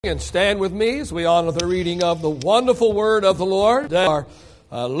And stand with me as we honor the reading of the wonderful word of the Lord. We are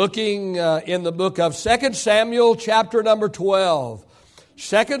looking in the book of 2 Samuel chapter number 12.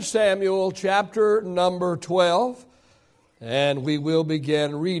 2 Samuel chapter number 12. And we will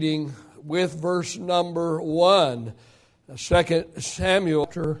begin reading with verse number 1. 2 Samuel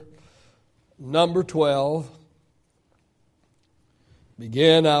chapter number 12.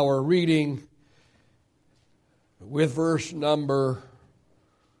 Begin our reading with verse number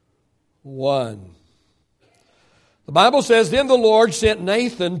 1. The Bible says, Then the Lord sent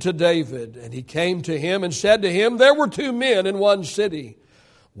Nathan to David, and he came to him and said to him, There were two men in one city,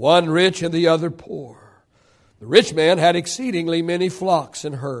 one rich and the other poor. The rich man had exceedingly many flocks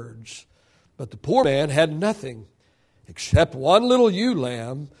and herds, but the poor man had nothing except one little ewe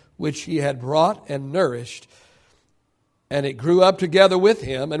lamb, which he had brought and nourished, and it grew up together with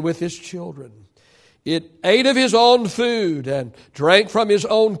him and with his children. It ate of his own food and drank from his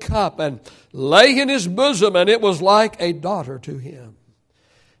own cup and lay in his bosom, and it was like a daughter to him.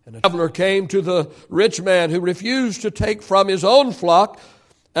 And a traveler came to the rich man who refused to take from his own flock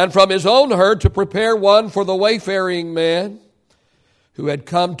and from his own herd to prepare one for the wayfaring man who had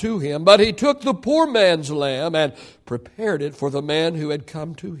come to him. But he took the poor man's lamb and prepared it for the man who had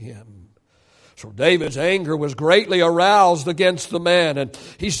come to him. So David's anger was greatly aroused against the man, and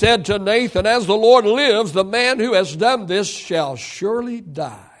he said to Nathan, As the Lord lives, the man who has done this shall surely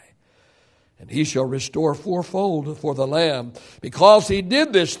die, and he shall restore fourfold for the lamb, because he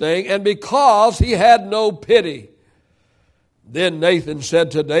did this thing, and because he had no pity. Then Nathan said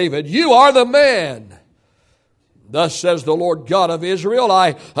to David, You are the man. Thus says the Lord God of Israel,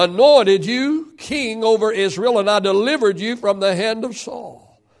 I anointed you king over Israel, and I delivered you from the hand of Saul.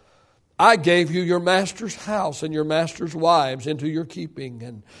 I gave you your master's house and your master's wives into your keeping,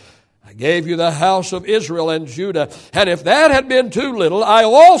 and I gave you the house of Israel and Judah. And if that had been too little, I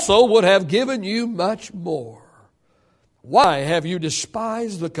also would have given you much more. Why have you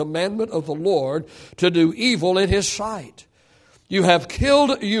despised the commandment of the Lord to do evil in his sight? You have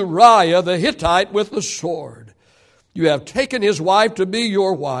killed Uriah the Hittite with the sword. You have taken his wife to be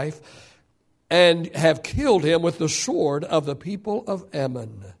your wife, and have killed him with the sword of the people of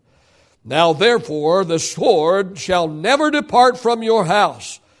Ammon. Now therefore the sword shall never depart from your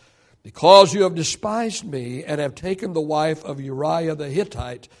house, because you have despised me and have taken the wife of Uriah the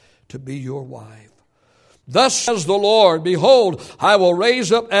Hittite to be your wife. Thus says the Lord, Behold, I will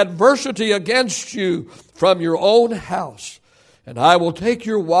raise up adversity against you from your own house, and I will take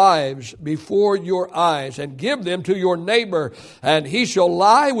your wives before your eyes and give them to your neighbor, and he shall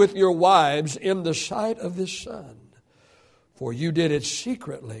lie with your wives in the sight of his son. For you did it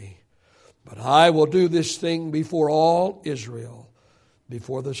secretly, but I will do this thing before all Israel,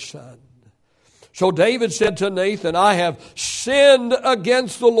 before the sun. So David said to Nathan, I have sinned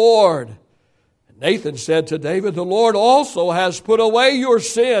against the Lord. And Nathan said to David, The Lord also has put away your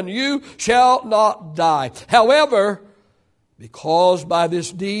sin. You shall not die. However, because by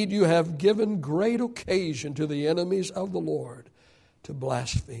this deed you have given great occasion to the enemies of the Lord to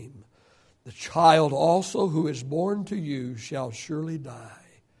blaspheme, the child also who is born to you shall surely die.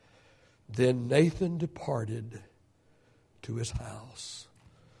 Then Nathan departed to his house.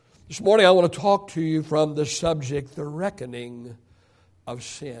 This morning I want to talk to you from the subject, the reckoning of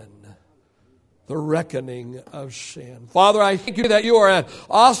sin. The reckoning of sin. Father, I thank you that you are an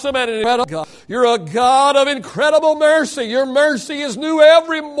awesome and incredible God. You're a God of incredible mercy. Your mercy is new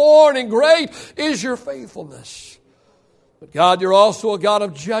every morning. Great is your faithfulness. But God, you're also a God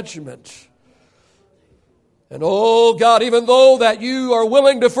of judgment. And oh God, even though that you are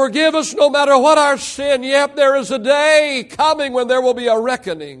willing to forgive us no matter what our sin, yet there is a day coming when there will be a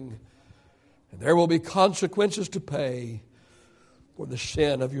reckoning. And there will be consequences to pay for the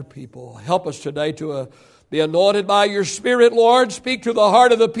sin of your people. Help us today to be anointed by your Spirit, Lord. Speak to the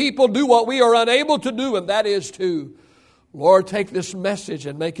heart of the people. Do what we are unable to do, and that is to, Lord, take this message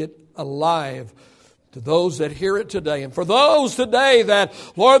and make it alive to those that hear it today. And for those today that,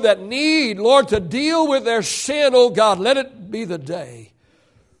 Lord, that need, Lord, to deal with their sin, oh God, let it be the day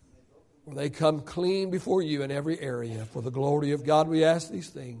where they come clean before you in every area. For the glory of God, we ask these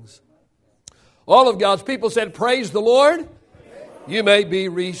things. All of God's people said, Praise the Lord. You may be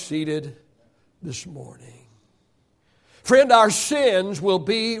reseated this morning. Friend, our sins will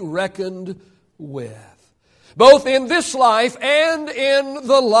be reckoned with, both in this life and in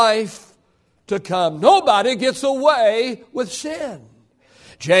the life to come. Nobody gets away with sin.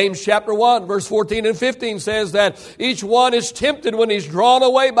 James chapter 1 verse 14 and 15 says that each one is tempted when he's drawn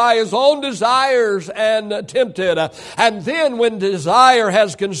away by his own desires and tempted. And then when desire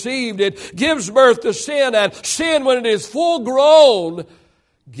has conceived, it gives birth to sin. And sin, when it is full grown,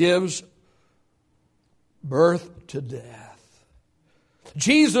 gives birth to death.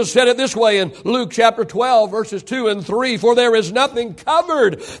 Jesus said it this way in Luke chapter 12, verses 2 and 3, "For there is nothing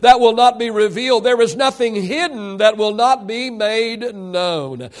covered that will not be revealed. There is nothing hidden that will not be made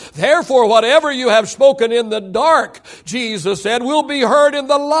known. Therefore, whatever you have spoken in the dark," Jesus said, "will be heard in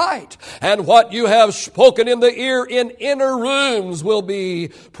the light. And what you have spoken in the ear in inner rooms will be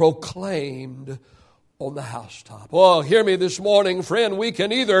proclaimed on the housetop." Oh, hear me this morning, friend. We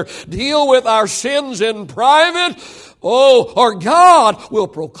can either deal with our sins in private, or God will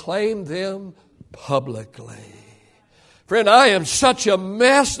proclaim them publicly. Friend, I am such a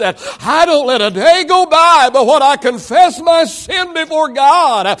mess that I don't let a day go by but when I confess my sin before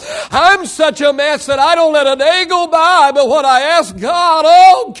God. I'm such a mess that I don't let a day go by but when I ask God,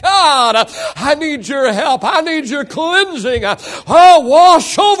 "Oh God, I need your help. I need your cleansing. Oh,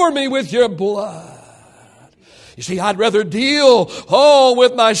 wash over me with your blood." You see, I'd rather deal,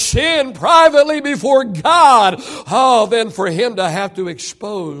 with my sin privately before God, than for Him to have to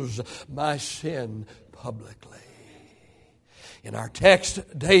expose my sin publicly. In our text,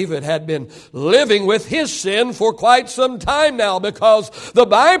 David had been living with his sin for quite some time now because the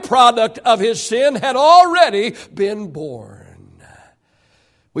byproduct of his sin had already been born.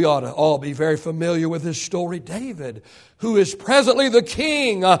 We ought to all be very familiar with this story. David, who is presently the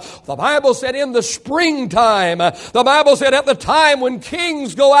king, the Bible said in the springtime, the Bible said at the time when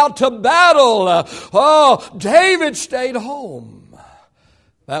kings go out to battle, David stayed home.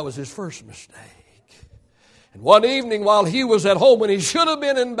 That was his first mistake. And one evening while he was at home, when he should have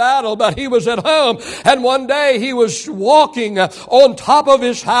been in battle, but he was at home, and one day he was walking on top of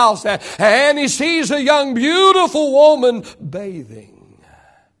his house, and he sees a young, beautiful woman bathing.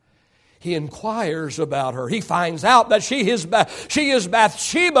 He inquires about her. He finds out that she is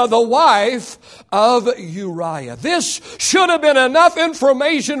Bathsheba, the wife of Uriah. This should have been enough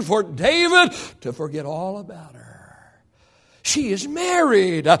information for David to forget all about her. She is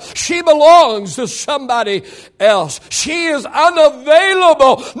married. She belongs to somebody else. She is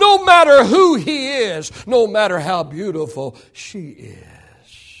unavailable, no matter who he is, no matter how beautiful she is.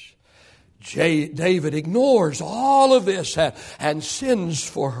 David ignores all of this and sins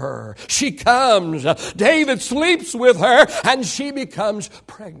for her. She comes. David sleeps with her, and she becomes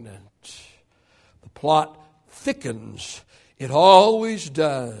pregnant. The plot thickens. It always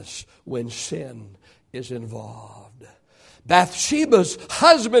does when sin is involved. Bathsheba's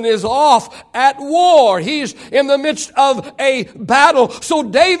husband is off at war. He's in the midst of a battle. So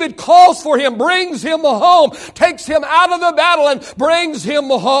David calls for him, brings him home, takes him out of the battle and brings him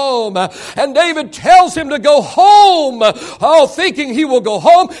home. And David tells him to go home. Thinking he will go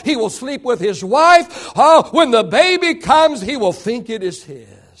home. He will sleep with his wife. When the baby comes, he will think it is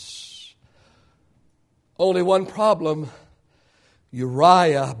his. Only one problem.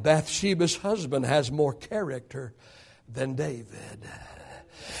 Uriah, Bathsheba's husband, has more character than David.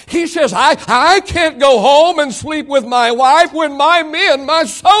 He says, I can't go home and sleep with my wife when my men, my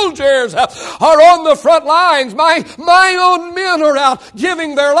soldiers are on the front lines. My own men are out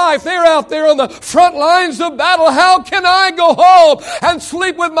giving their life. They're out there on the front lines of battle. How can I go home and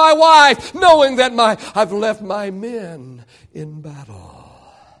sleep with my wife knowing that I've left my men in battle?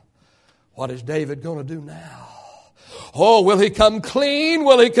 What is David going to do now? Will he come clean?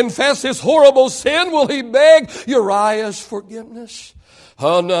 Will he confess his horrible sin? Will he beg Uriah's forgiveness?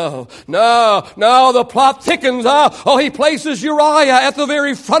 No. The plot thickens. He places Uriah at the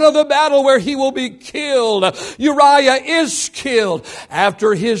very front of the battle where he will be killed. Uriah is killed.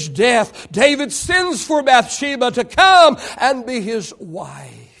 After his death, David sends for Bathsheba to come and be his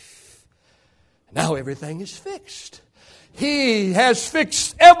wife. Now everything is fixed. He has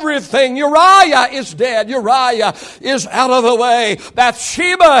fixed everything. Uriah is dead. Uriah is out of the way.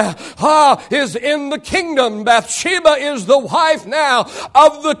 Bathsheba is in the kingdom. Bathsheba is the wife now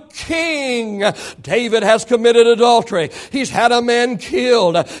of the king. David has committed adultery. He's had a man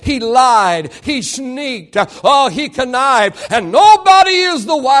killed. He lied. He sneaked. He connived. And nobody is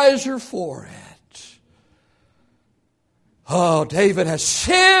the wiser for it. David has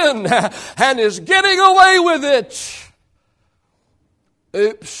sinned and is getting away with it.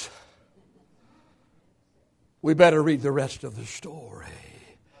 Oops. We better read the rest of the story.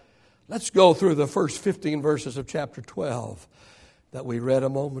 Let's go through the first 15 verses of chapter 12 that we read a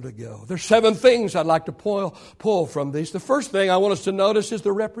moment ago. There's 7 things I'd like to pull from these. The first thing I want us to notice is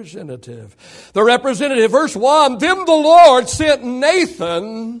the representative. The representative, verse 1, "Then the Lord sent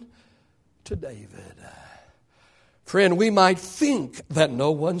Nathan to David." Friend, we might think that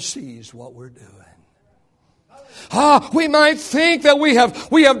no one sees what we're doing. We might think that we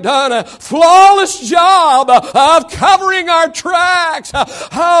have done a flawless job of covering our tracks.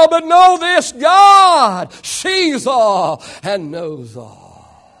 But know this, God sees all and knows all.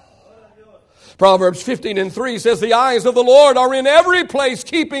 Proverbs 15:3 says, the eyes of the Lord are in every place,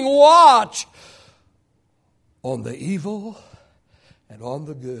 keeping watch on the evil and on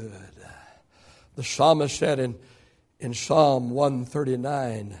the good. The psalmist said in Psalm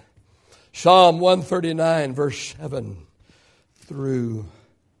 139, Psalm 139, verse 7 through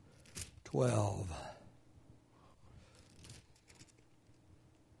 12.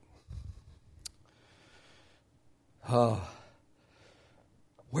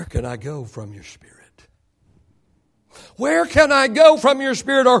 Where can I go from your Spirit? Where can I go from your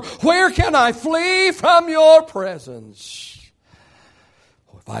Spirit? Or where can I flee from your presence?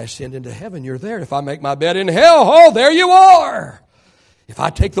 If I ascend into heaven, you're there. If I make my bed in hell, there you are. If I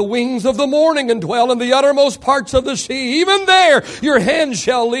take the wings of the morning and dwell in the uttermost parts of the sea, even there your hand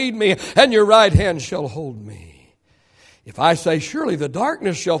shall lead me, and your right hand shall hold me. If I say, surely the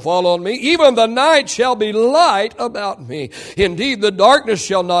darkness shall fall on me, even the night shall be light about me. Indeed, the darkness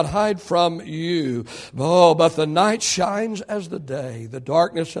shall not hide from you. But the night shines as the day. The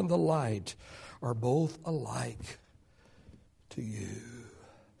darkness and the light are both alike to you.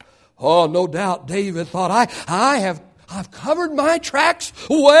 No doubt David thought, I've covered my tracks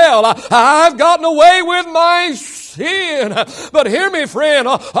well. I've gotten away with my sin. But hear me, friend,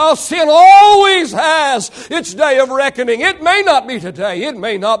 sin always has its day of reckoning. It may not be today. It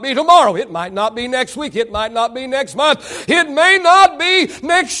may not be tomorrow. It might not be next week. It might not be next month. It may not be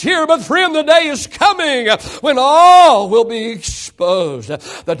next year. But friend, the day is coming when all will be exposed.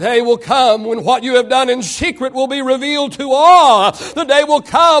 The day will come when what you have done in secret will be revealed to all. The day will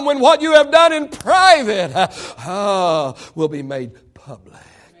come when what you have done in private will be made public.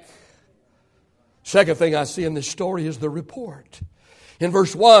 Second thing I see in this story is the report. In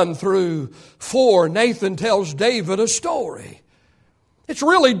verse 1 through 4, Nathan tells David a story. It's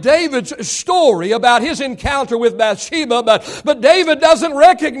really David's story about his encounter with Bathsheba, but David doesn't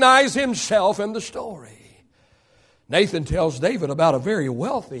recognize himself in the story. Nathan tells David about a very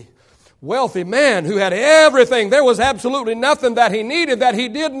wealthy man who had everything. There was absolutely nothing that he needed that he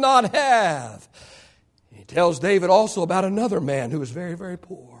did not have. He tells David also about another man who was very, very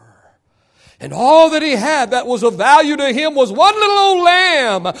poor. And all that he had that was of value to him was one little old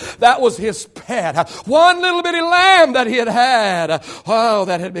lamb. That was his pet. One little bitty lamb that he had had.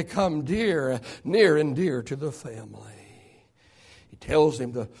 That had become near and dear to the family. He tells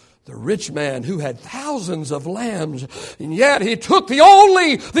him the rich man who had thousands of lambs, and yet he took the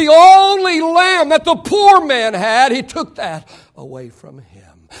only lamb that the poor man had, he took that away from him.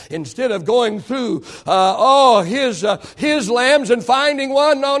 Instead of going through his lambs and finding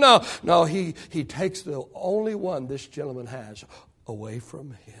one, no, he takes the only one this gentleman has away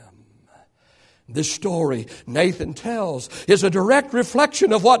from him. This story Nathan tells is a direct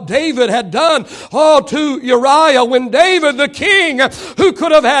reflection of what David had done to Uriah when David the king, who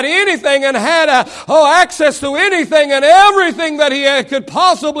could have had anything and had access to anything and everything that he could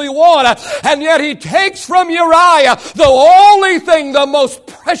possibly want, and yet he takes from Uriah the only thing, the most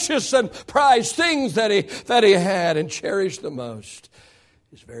precious and prized things that he had and cherished the most,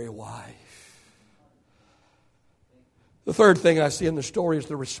 his very wife. The third thing I see in the story is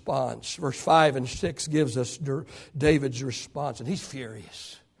the response. Verse 5 and 6 gives us David's response, and he's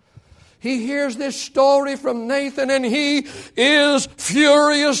furious. He hears this story from Nathan and he is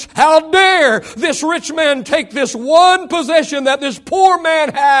furious. How dare this rich man take this one possession that this poor man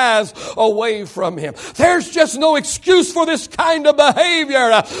has away from him? There's just no excuse for this kind of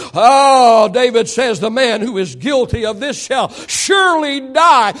behavior. David says, the man who is guilty of this shall surely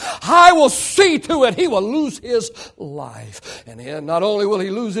die. I will see to it he will lose his life. And not only will he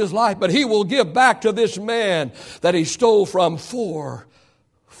lose his life, but he will give back to this man that he stole from fourfold.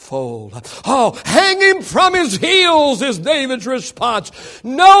 Hang him from his heels is David's response.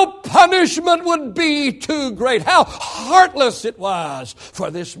 No punishment would be too great. How heartless it was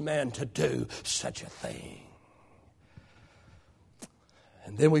for this man to do such a thing.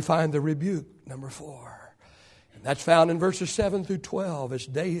 And then we find the rebuke, number 4. And that's found in verses 7 through 12 as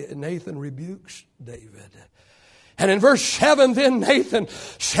Nathan rebukes David. And in verse 7, then Nathan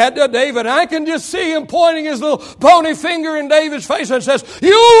said to David, I can just see him pointing his little bony finger in David's face and says,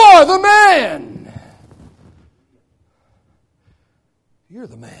 you are the man. You're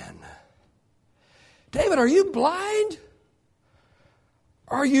the man. David, are you blind?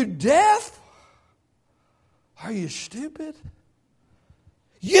 Are you deaf? Are you stupid?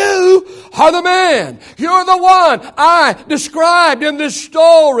 You are the man. You're the one I described in this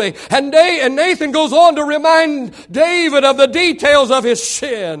story. And Nathan goes on to remind David of the details of his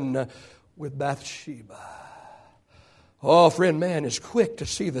sin with Bathsheba. Oh, friend, man is quick to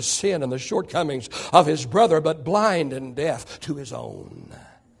see the sin and the shortcomings of his brother, but blind and deaf to his own. That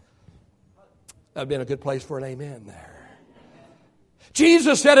would have been a good place for an amen there.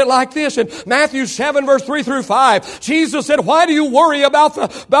 Jesus said it like this in Matthew 7, verse 3 through 5. Jesus said, why do you worry about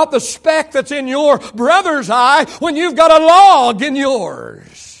the speck that's in your brother's eye when you've got a log in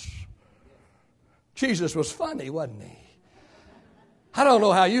yours? Jesus was funny, wasn't he? I don't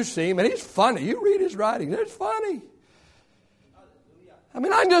know how you see him, but he's funny. You read his writings, it's funny. I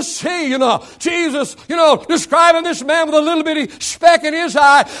mean, I can just see, Jesus, describing this man with a little bitty speck in his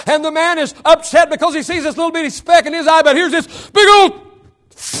eye, and the man is upset because he sees this little bitty speck in his eye, but here's this big old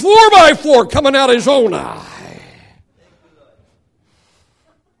 4x4 coming out of his own eye.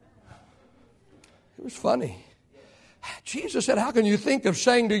 It was funny. Jesus said, how can you think of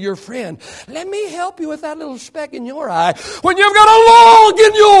saying to your friend, let me help you with that little speck in your eye, when you've got a log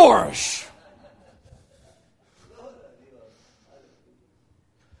in yours?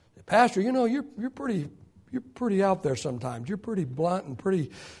 Pastor, you're pretty out there sometimes. You're pretty blunt and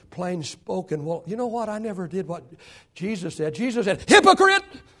pretty plain spoken. Well, you know what? I never did what Jesus said. Jesus said, hypocrite!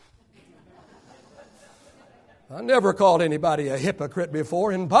 I never called anybody a hypocrite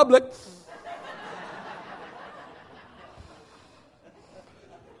before in public.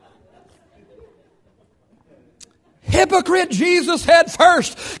 Hypocrite, Jesus said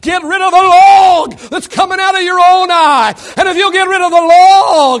first, get rid of the log that's coming out of your own eye. And if you'll get rid of the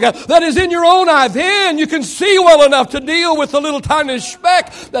log that is in your own eye, then you can see well enough to deal with the little tiny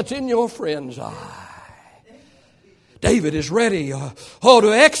speck that's in your friend's eye. David is ready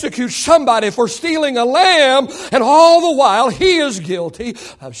to execute somebody for stealing a lamb, and all the while he is guilty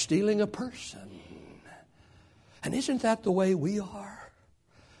of stealing a person. And isn't that the way we are?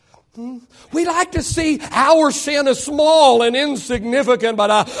 We like to see our sin as small and insignificant,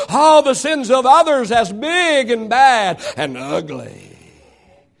 but all the sins of others as big and bad and ugly.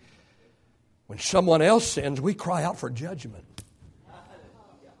 When someone else sins, we cry out for judgment.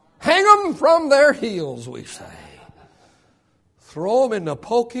 Hang them from their heels, we say. Throw them in the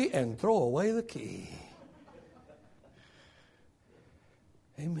pokey and throw away the key.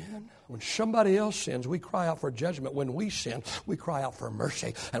 Amen. When somebody else sins, we cry out for judgment. When we sin, we cry out for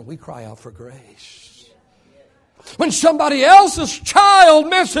mercy and we cry out for grace. When somebody else's child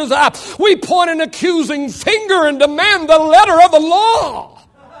messes up, we point an accusing finger and demand the letter of the law.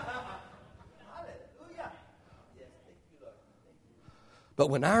 But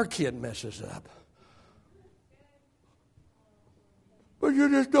when our kid messes up, but you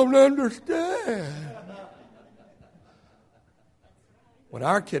just don't understand. When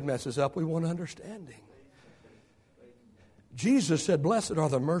our kid messes up, we want understanding. Jesus said, blessed are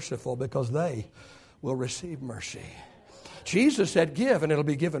the merciful, because they will receive mercy. Jesus said, give and it'll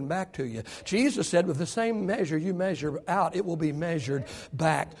be given back to you. Jesus said, with the same measure you measure out, it will be measured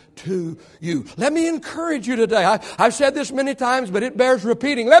back to you. Let me encourage you today. I've said this many times, but it bears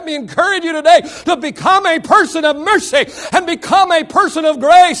repeating. Let me encourage you today to become a person of mercy and become a person of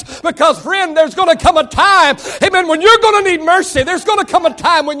grace. Because, friend, there's going to come a time, amen, when you're going to need mercy. There's going to come a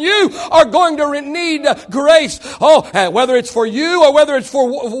time when you are going to need grace. Whether it's for you or whether it's for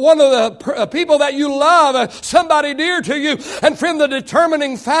one of the people that you love, somebody dear to you. And friend, the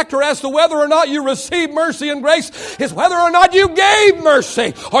determining factor as to whether or not you receive mercy and grace is whether or not you gave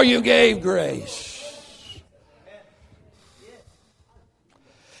mercy or you gave grace.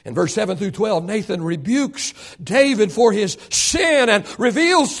 In verse 7 through 12, Nathan rebukes David for his sin and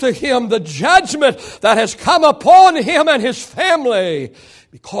reveals to him the judgment that has come upon him and his family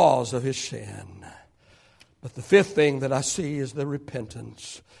because of his sin. But the fifth thing that I see is the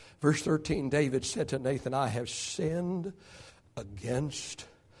repentance. Verse 13, David said to Nathan, I have sinned against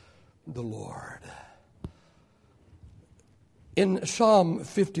the Lord. In Psalm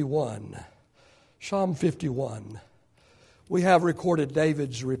 51, we have recorded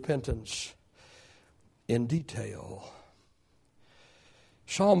David's repentance in detail.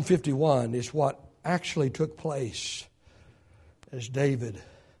 Psalm 51 is what actually took place as David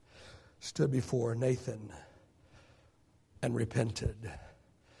stood before Nathan and repented.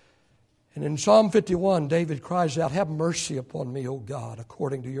 And in Psalm 51, David cries out, have mercy upon me, O God,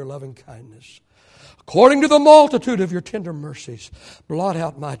 according to your loving kindness. According to the multitude of your tender mercies, blot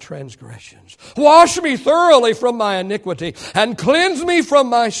out my transgressions. Wash me thoroughly from my iniquity and cleanse me from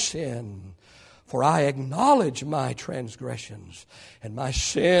my sin. For I acknowledge my transgressions, and my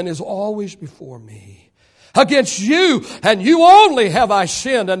sin is always before me. Against you and you only have I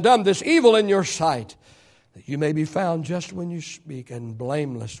sinned and done this evil in your sight, that you may be found just when you speak and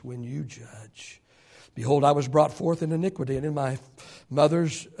blameless when you judge. Behold, I was brought forth in iniquity, and in my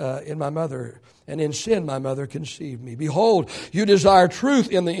mother, and in sin my mother conceived me. Behold, you desire truth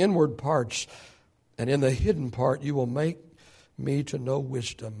in the inward parts, and in the hidden part you will make me to know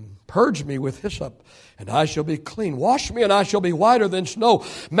wisdom. Purge me with hyssop, and I shall be clean. Wash me, and I shall be whiter than snow.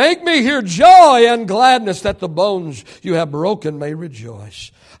 Make me hear joy and gladness, that the bones you have broken may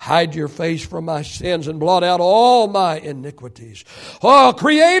rejoice. Hide your face from my sins and blot out all my iniquities. Oh,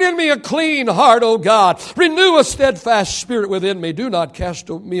 create in me a clean heart, O God. Renew a steadfast spirit within me. Do not cast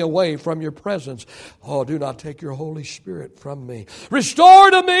me away from your presence. Oh, do not take your Holy Spirit from me.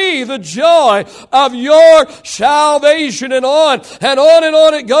 Restore to me the joy of your salvation. And on and on and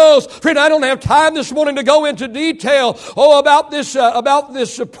on it goes. Friend, I don't have time this morning to go into detail about this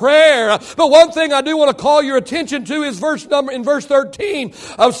prayer. But one thing I do want to call your attention to is verse 13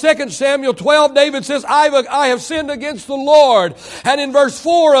 of 2 Samuel 12, David says, I have sinned against the Lord. And in verse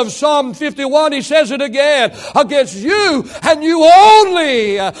 4 of Psalm 51, he says it again, against you and you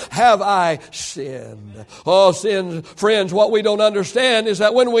only have I sinned. Oh, sin, friends, what we don't understand is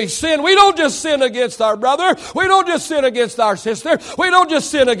that when we sin, we don't just sin against our brother. We don't just sin against our sister. We don't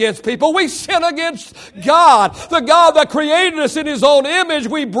just sin against people. We sin against God, the God that created us in His own image.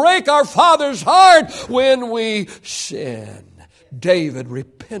 We break our Father's heart when we sin. David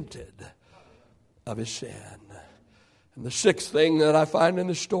repented of his sin. And the sixth thing that I find in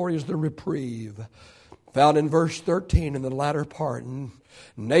this story is the reprieve. Found in verse 13 in the latter part. And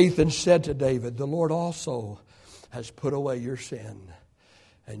Nathan said to David, the Lord also has put away your sin,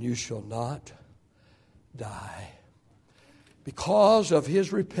 and you shall not die. Because of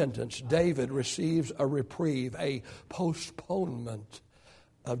his repentance, David receives a reprieve, a postponement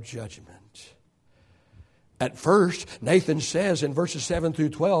of judgment. At first, Nathan says in verses 7 through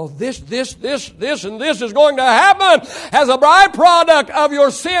 12, this, and this is going to happen as a byproduct of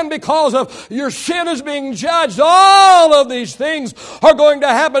your sin because of your sin is being judged. All of these things are going to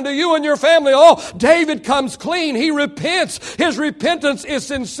happen to you and your family. Oh, David comes clean. He repents. His repentance is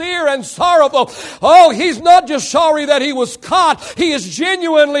sincere and sorrowful. Oh, he's not just sorry that he was caught. He is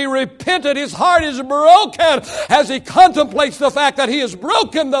genuinely repentant. His heart is broken as he contemplates the fact that he has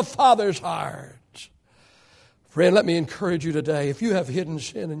broken the Father's heart. Friend, let me encourage you today, if you have hidden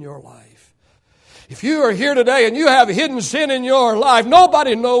sin in your life, if you are here today and you have hidden sin in your life,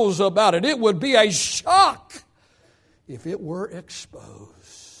 nobody knows about it. It would be a shock if it were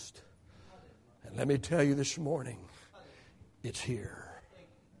exposed. And let me tell you this morning, it's here.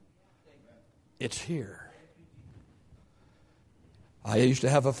 It's here. I used to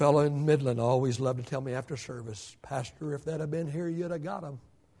have a fellow in Midland always loved to tell me after service, Pastor, if that had been here, you'd have got him.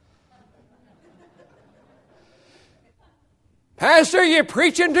 Pastor, you're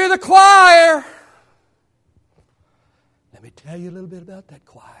preaching to the choir. Let me tell you a little bit about that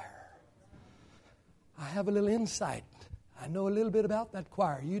choir. I have a little insight. I know a little bit about that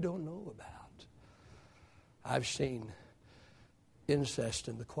choir you don't know about. I've seen incest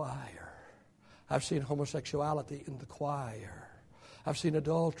in the choir. I've seen homosexuality in the choir. I've seen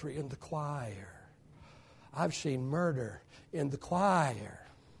adultery in the choir. I've seen murder in the choir.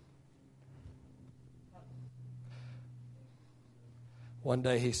 One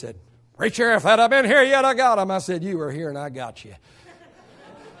day he said, Preacher, if I'd have been here, you'd have got him. I said, you were here and I got you.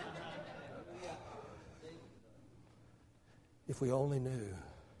 If we only knew.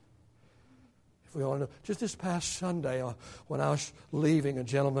 If we only knew. Just this past Sunday, when I was leaving, a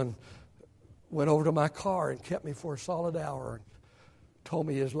gentleman went over to my car and kept me for a solid hour and told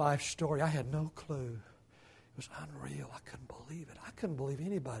me his life story. I had no clue. It was unreal. I couldn't believe it. I couldn't believe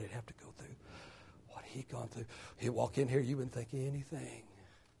anybody would have to go through what he'd gone through. He'd walk in here, you wouldn't think anything.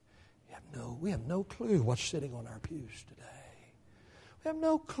 We have no clue what's sitting on our pews today. We have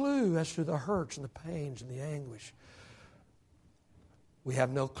no clue as to the hurts and the pains and the anguish. We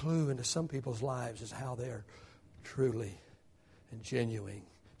have no clue into some people's lives as how they're truly and genuinely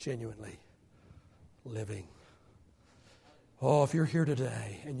living. Oh, if you're here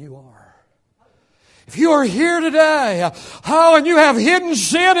today, and you are. If you are here today, and you have hidden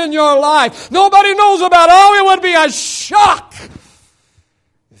sin in your life, nobody knows about it. Oh, it would be a shock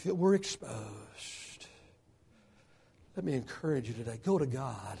if it were exposed. Let me encourage you today. Go to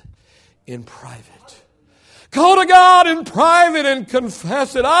God in private. Go to God in private and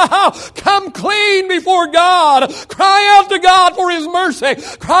confess it. Come clean before God. Cry out to God for His mercy.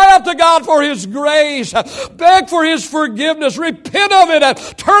 Cry out to God for His grace. Beg for His forgiveness. Repent of it and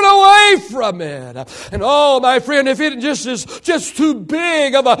turn away from it. And oh, my friend, if it just is just too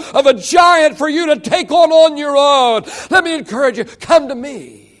big of a giant for you to take on your own, let me encourage you, come to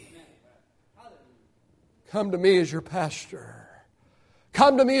me. Come to me as your pastor.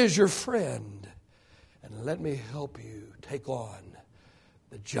 Come to me as your friend. And let me help you take on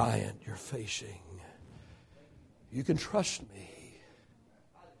the giant you're facing. You can trust me.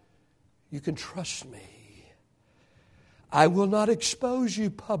 You can trust me. I will not expose you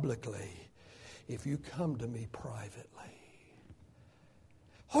publicly if you come to me privately.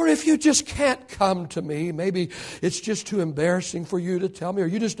 Or if you just can't come to me, maybe it's just too embarrassing for you to tell me, or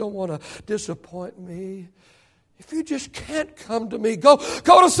you just don't want to disappoint me. If you just can't come to me, go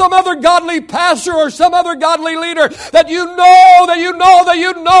to some other godly pastor or some other godly leader that you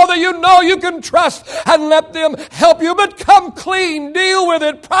can trust, and let them help you. But come clean, deal with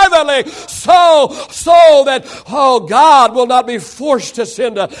it privately, so that God will not be forced to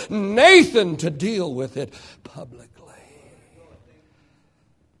send a Nathan to deal with it publicly.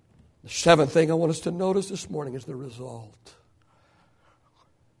 The seventh thing I want us to notice this morning is the result.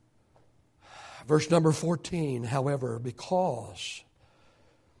 Verse number 14, however, because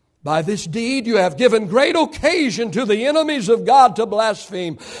by this deed you have given great occasion to the enemies of God to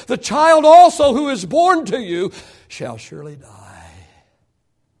blaspheme, the child also who is born to you shall surely die.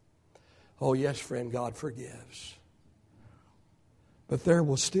 Oh yes, friend, God forgives. But there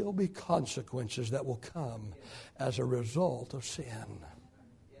will still be consequences that will come as a result of sin.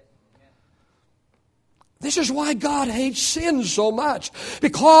 This is why God hates sin so much,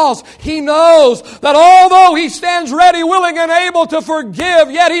 because He knows that although He stands ready, willing, and able to forgive,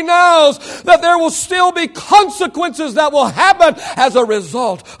 yet He knows that there will still be consequences that will happen as a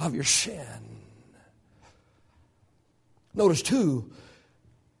result of your sin. Notice too,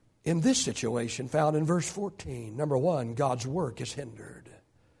 in this situation found in verse 14, number one, God's work is hindered.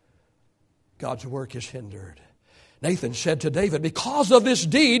 God's work is hindered. Nathan said to David, because of this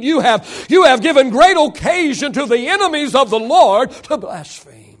deed you have given great occasion to the enemies of the Lord to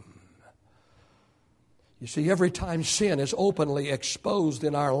blaspheme. You see, every time sin is openly exposed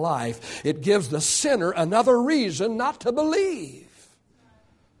in our life, it gives the sinner another reason not to believe.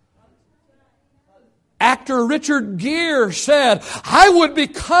 Actor Richard Gere said, I would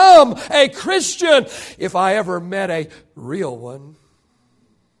become a Christian if I ever met a real one.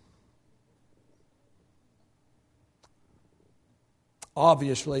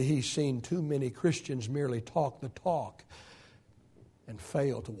 Obviously, he's seen too many Christians merely talk the talk and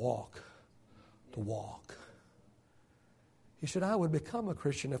fail to walk the walk. He said, I would become a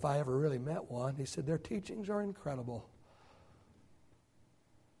Christian if I ever really met one. He said, their teachings are incredible.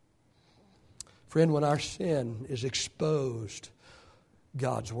 Friend, when our sin is exposed,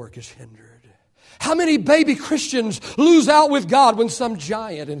 God's work is hindered. How many baby Christians lose out with God when some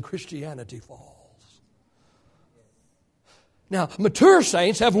giant in Christianity falls? Now, mature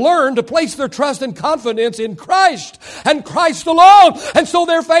saints have learned to place their trust and confidence in Christ and Christ alone. And so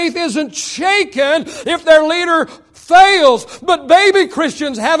their faith isn't shaken if their leader fails. But baby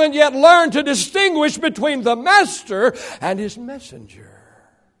Christians haven't yet learned to distinguish between the master and his messenger.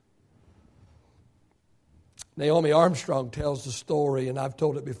 Naomi Armstrong tells the story, and I've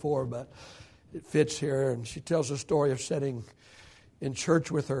told it before, but it fits here. And she tells the story of sitting in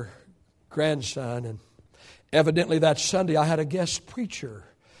church with her grandson, and evidently that Sunday I had a guest preacher,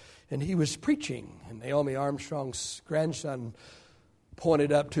 and he was preaching. And Naomi Armstrong's grandson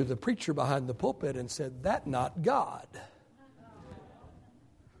pointed up to the preacher behind the pulpit and said, "That not God."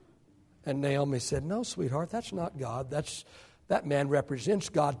 And Naomi said, "No, sweetheart, that's not God. That man represents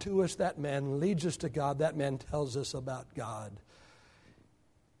God to us. That man leads us to God. That man tells us about God."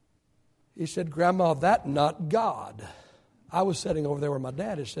 He said, "Grandma, that not God." I was sitting over there where my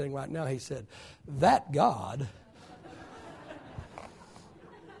dad is sitting right now. He said, "That God."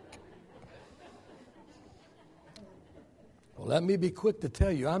 Well, let me be quick to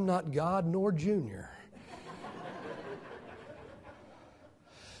tell you, I'm not God nor Junior.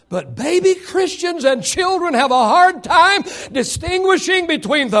 But baby Christians and children have a hard time distinguishing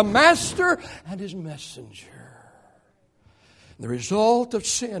between the master and his messenger. The result of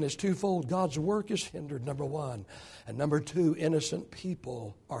sin is twofold. God's work is hindered, number one. And number two, innocent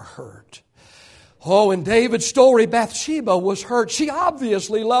people are hurt. Oh, in David's story, Bathsheba was hurt. She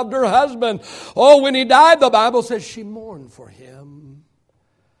obviously loved her husband. Oh, when he died, the Bible says she mourned for him.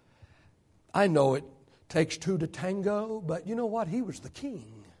 I know it takes two to tango, but you know what? He was the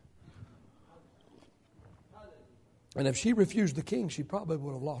king. And if she refused the king, she probably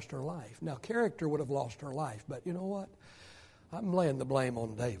would have lost her life. Now, character would have lost her life. But you know what? I'm laying the blame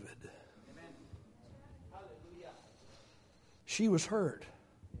on David. She was hurt.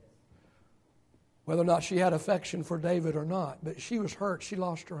 Whether or not she had affection for David or not, but she was hurt. She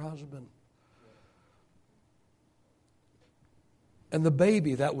lost her husband. And the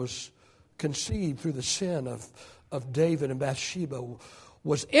baby that was conceived through the sin of David and Bathsheba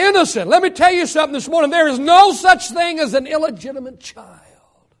was innocent. Let me tell you something this morning. There is no such thing as an illegitimate child.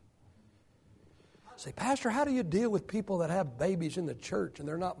 Say, Pastor, how do you deal with people that have babies in the church and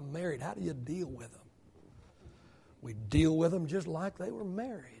they're not married? How do you deal with them? We deal with them just like they were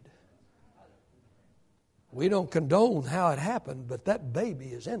married. We don't condone how it happened, but that baby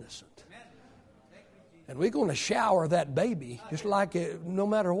is innocent. And we're going to shower that baby just like it, no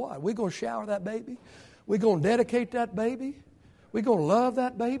matter what. We're going to shower that baby. We're going to dedicate that baby. We're going to love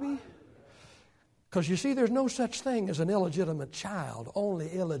that baby. Because you see, there's no such thing as an illegitimate child, only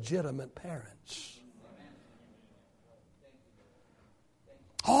illegitimate parents.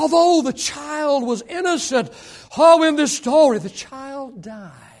 Although the child was innocent, in this story, the child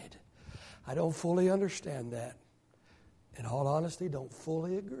died. I don't fully understand that. In all honesty, don't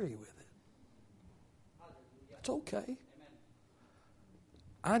fully agree with it. It's okay.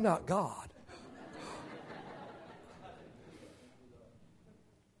 I'm not God.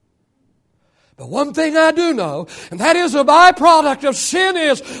 But one thing I do know, and that is a byproduct of sin,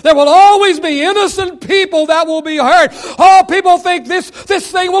 is there will always be innocent people that will be hurt. Oh, people think this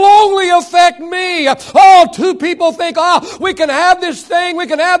thing will only affect me. Oh, two people think, we can have this thing, we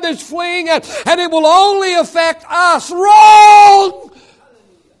can have this fling, and it will only affect us. Wrong!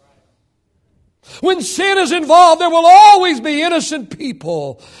 When sin is involved, there will always be innocent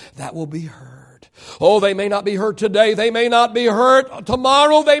people that will be hurt. Oh, they may not be hurt today. They may not be hurt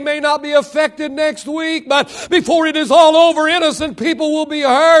tomorrow. They may not be affected next week. But before it is all over, innocent people will be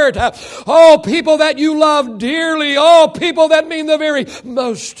hurt. Oh, people that you love dearly. Oh, people that mean the very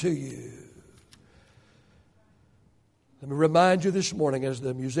most to you. Let me remind you this morning as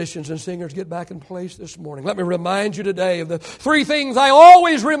the musicians and singers get back in place this morning. Let me remind you today of the three things I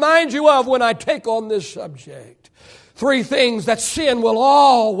always remind you of when I take on this subject. Three things that sin will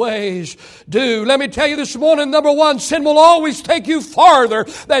always do. Let me tell you this morning, number one, sin will always take you farther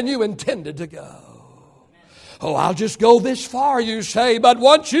than you intended to go. Oh, I'll just go this far, you say, but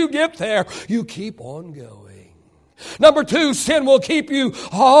once you get there, you keep on going. Number two, sin will keep you,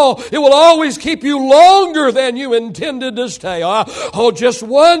 it will always keep you longer than you intended to stay. Just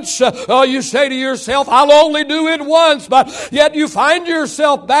once, you say to yourself, I'll only do it once, but yet you find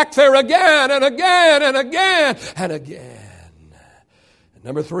yourself back there again and again and again and again. And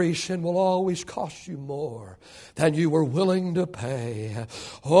number three, sin will always cost you more than you were willing to pay.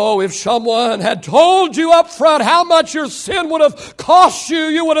 Oh, if someone had told you up front how much your sin would have cost you,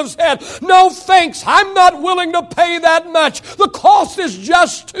 you would have said, no thanks, I'm not willing to pay that much. The cost is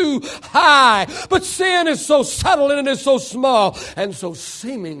just too high. But sin is so subtle and it is so small and so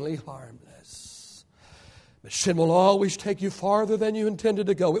seemingly harmless. But sin will always take you farther than you intended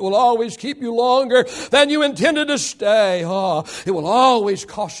to go. It will always keep you longer than you intended to stay. It will always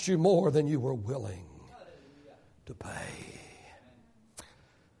cost you more than you were willing to pay.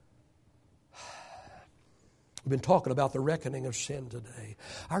 We've been talking about the reckoning of sin today.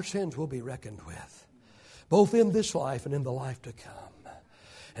 Our sins will be reckoned with, both in this life and in the life to come.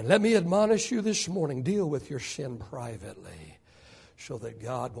 And let me admonish you this morning, deal with your sin privately so that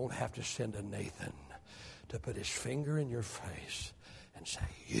God won't have to send a Nathan to put his finger in your face and say,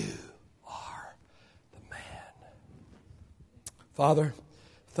 you are the man. Father,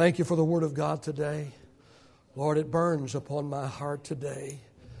 thank you for the Word of God today. Lord, it burns upon my heart today.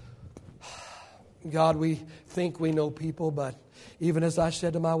 God, we think we know people, but even as I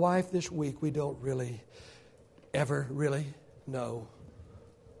said to my wife this week, we don't ever really know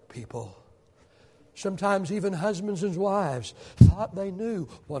people. Sometimes even husbands and wives thought they knew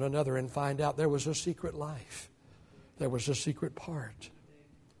one another and find out there was a secret life. There was a secret part.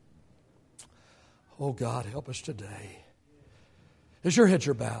 Oh God, help us today. As your heads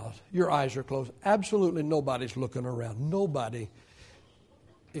are bowed, your eyes are closed, absolutely nobody's looking around. Nobody.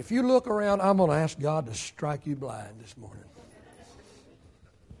 If you look around, I'm going to ask God to strike you blind this morning.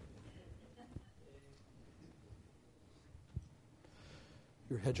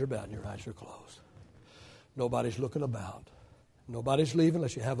 Your heads are bowed and your eyes are closed. Nobody's looking about. Nobody's leaving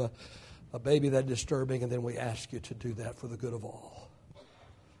unless you have a baby that's disturbing, and then we ask you to do that for the good of all.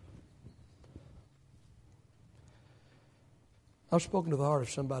 I've spoken to the heart of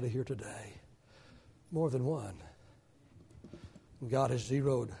somebody here today, more than one. And God has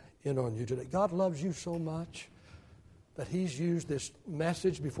zeroed in on you today. God loves you so much. that He's used this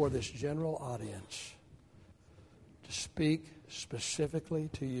message before this general audience to speak specifically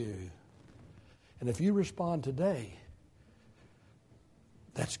to you. And if you respond today,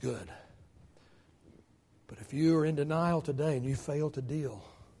 that's good. But if you are in denial today and you fail to deal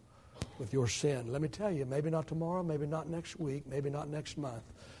with your sin, let me tell you, maybe not tomorrow, maybe not next week, maybe not next month,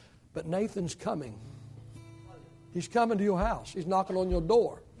 but Nathan's coming. He's coming to your house. He's knocking on your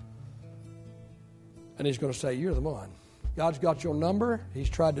door. And he's going to say, you're the one. God's got your number. He's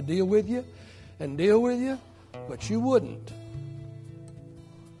tried to deal with you, but you wouldn't.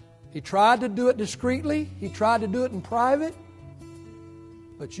 He tried to do it discreetly. He tried to do it in private,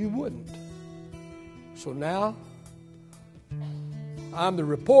 but you wouldn't. So now, I'm the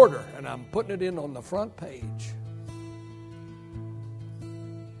reporter, and I'm putting it in on the front page.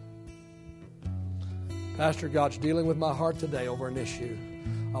 Pastor, God's dealing with my heart today over an issue.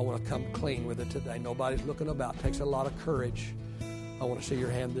 I want to come clean with it today. Nobody's looking about. It takes a lot of courage. I want to see your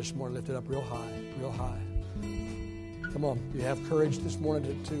hand this morning. Lift it up real high, real high. Come on. You have courage this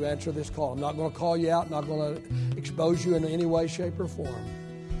morning to answer this call. I'm not going to call you out. I'm not going to expose you in any way, shape, or form.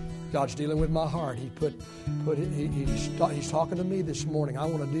 God's dealing with my heart. He's talking to me this morning. I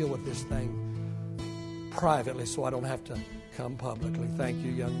want to deal with this thing privately so I don't have to come publicly. Thank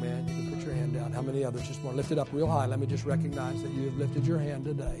you, young man. You can put your hand down. How many others just want to lift it up real high? Let me just recognize that you have lifted your hand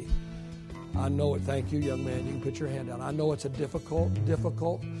today. I know it. Thank you, young man. You can put your hand down. I know it's a difficult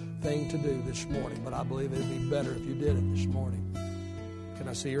thing to do this morning, but I believe it would be better if you did it this morning. Can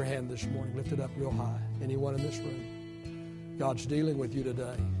I see your hand this morning? Lift it up real high. Anyone in this room? God's dealing with you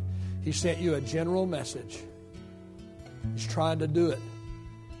today. He sent you a general message. He's trying to do it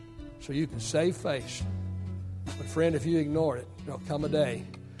so you can save face. But friend, if you ignore it, there'll come a day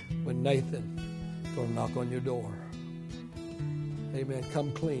when Nathan is going to knock on your door. Amen.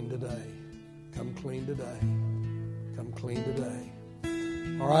 Come clean today. Come clean today. Come clean today.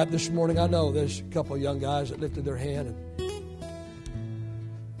 All right, this morning I know there's a couple of young guys that lifted their hand. And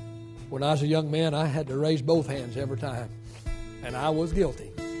when I was a young man, I had to raise both hands every time. And I was guilty.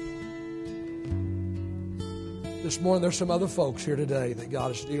 This morning there's some other folks here today that God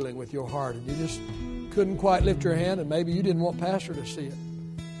is dealing with your heart. And you just couldn't quite lift your hand, and maybe you didn't want Pastor to see it.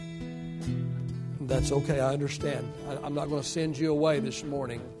 And that's okay, I understand. I'm not going to send you away this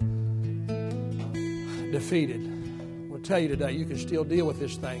morning defeated. I want to tell you today, you can still deal with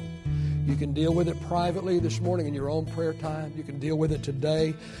this thing. You can deal with it privately this morning in your own prayer time. You can deal with it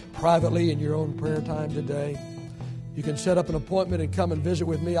today privately in your own prayer time today. You can set up an appointment and come and visit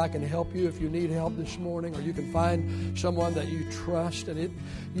with me. I can help you if you need help this morning, or you can find someone that you trust, and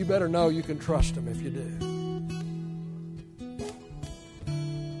you better know you can trust them if you do.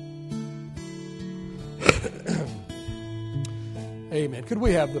 Amen. Could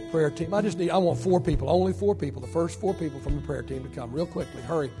we have the prayer team? I want 4 people, only 4 people, the first 4 people from the prayer team to come real quickly.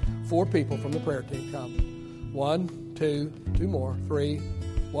 Hurry. 4 people from the prayer team come. 1, 2, 2 more, 3,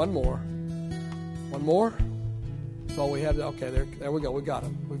 1 more. 1 more? That's all we have. Okay, there we go. We got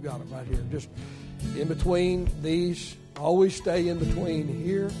them. We've got them right here. Just in between these. Always stay in between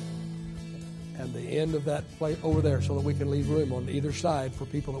here and the end of that plate over there so that we can leave room on either side for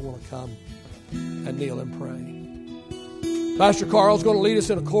people that want to come and kneel and pray. Pastor Carl's going to lead us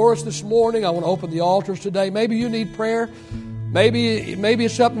in a chorus this morning. I want to open the altars today. Maybe you need prayer. Maybe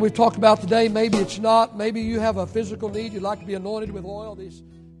it's something we've talked about today. Maybe it's not. Maybe you have a physical need. You'd like to be anointed with oil. This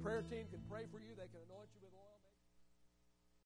prayer team can pray for you. They can anoint you with oil.